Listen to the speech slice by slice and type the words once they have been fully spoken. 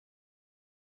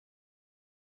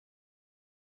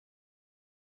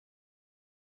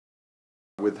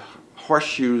With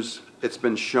horseshoes, it's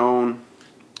been shown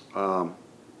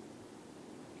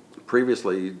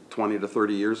previously, 20 to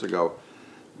 30 years ago,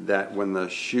 that when the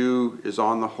shoe is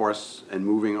on the horse and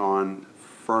moving on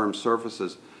firm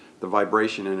surfaces, the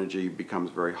vibration energy becomes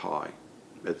very high.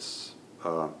 It's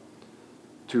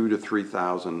 2,000 to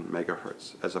 3,000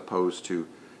 megahertz, as opposed to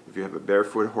if you have a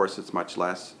barefoot horse, it's much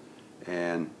less.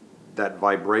 And that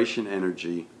vibration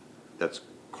energy that's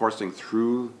coursing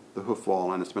through the hoof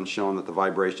wall, and it's been shown that the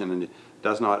vibration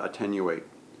does not attenuate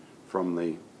from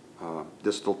the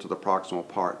distal to the proximal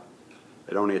part.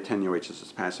 It only attenuates as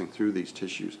it's passing through these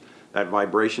tissues. That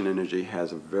vibration energy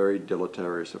has a very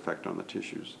deleterious effect on the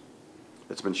tissues.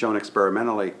 It's been shown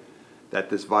experimentally that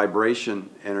this vibration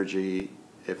energy,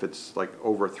 if it's like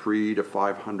over 300 to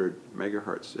 500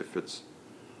 megahertz, if it's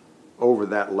over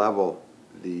that level,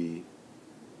 the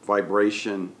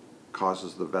vibration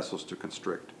causes the vessels to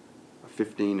constrict. A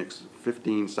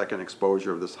 15-second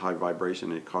exposure of this high vibration,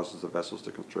 and it causes the vessels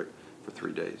to constrict for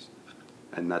 3 days.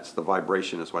 And that's the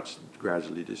vibration is what's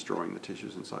gradually destroying the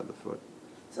tissues inside the foot.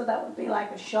 So that would be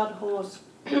like a shod horse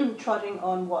trotting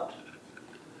on what?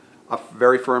 A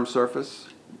very firm surface,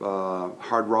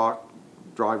 hard rock,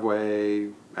 driveway,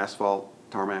 asphalt,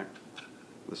 tarmac,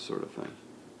 this sort of thing.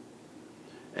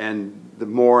 And the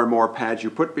more and more pads you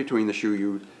put between the shoe,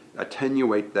 you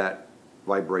attenuate that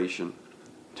vibration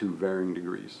to varying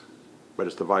degrees. But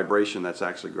it's the vibration that's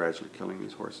actually gradually killing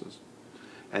these horses.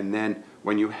 And then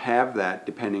when you have that,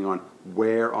 depending on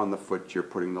where on the foot you're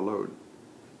putting the load.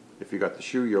 If you got the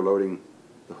shoe, you're loading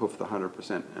the hoof the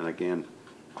 100%. And again,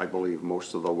 I believe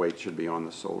most of the weight should be on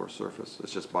the solar surface.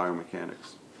 It's just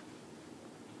biomechanics.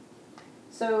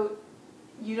 So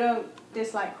you don't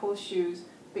dislike horseshoes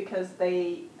because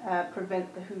they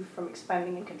prevent the hoof from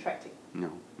expanding and contracting?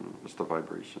 No, it's the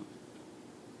vibration.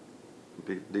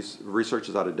 These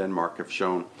researchers out of Denmark have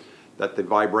shown that the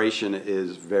vibration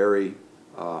is very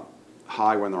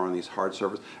high when they're on these hard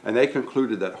surfaces. And they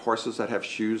concluded that horses that have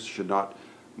shoes should not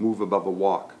move above a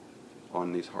walk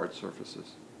on these hard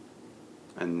surfaces.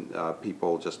 And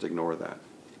people just ignore that.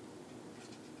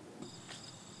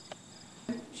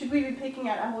 Should we be picking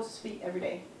out our horse's feet every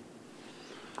day?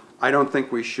 I don't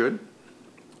think we should,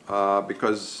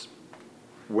 because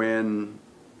when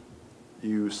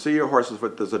you see a horse's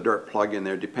foot, there's a dirt plug in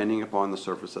there depending upon the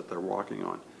surface that they're walking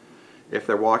on. If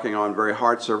they're walking on very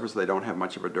hard surface, they don't have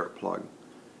much of a dirt plug.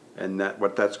 And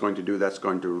what that's going to do, that's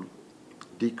going to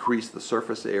decrease the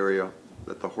surface area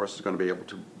that the horse is going to be able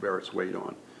to bear its weight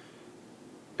on.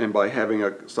 And by having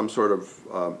some sort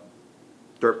of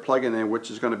dirt plug in there,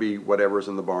 which is going to be whatever's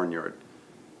in the barnyard,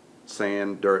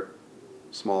 sand, dirt,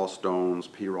 small stones,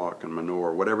 pea rock, and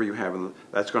manure, whatever you have,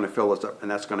 that's going to fill this up,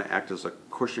 and that's going to act as a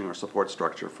cushion or support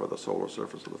structure for the solar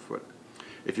surface of the foot.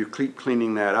 If you keep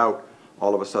cleaning that out,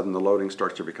 all of a sudden the loading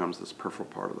structure becomes this peripheral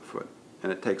part of the foot.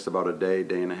 And it takes about a day,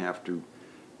 day and a half to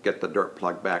get the dirt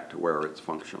plug back to where it's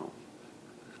functional.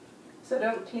 So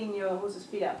don't clean your horse's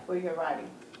feet out before you're riding?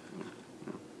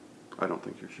 No, I don't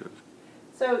think you should.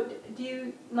 So do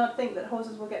you not think that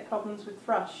horses will get problems with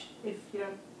thrush if you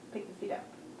don't pick the feet out?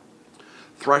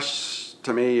 Thrush,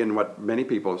 to me, and what many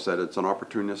people have said, it's an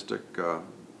opportunistic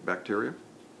bacteria.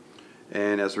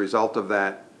 And as a result of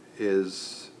that,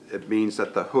 it means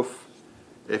that the hoof,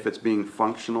 if it's being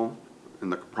functional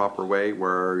in the proper way,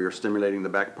 where you're stimulating the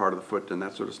back part of the foot and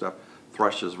that sort of stuff,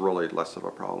 thrush is really less of a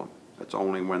problem. It's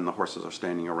only when the horses are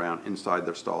standing around inside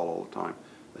their stall all the time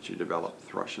that you develop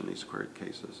thrush in these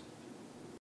cases.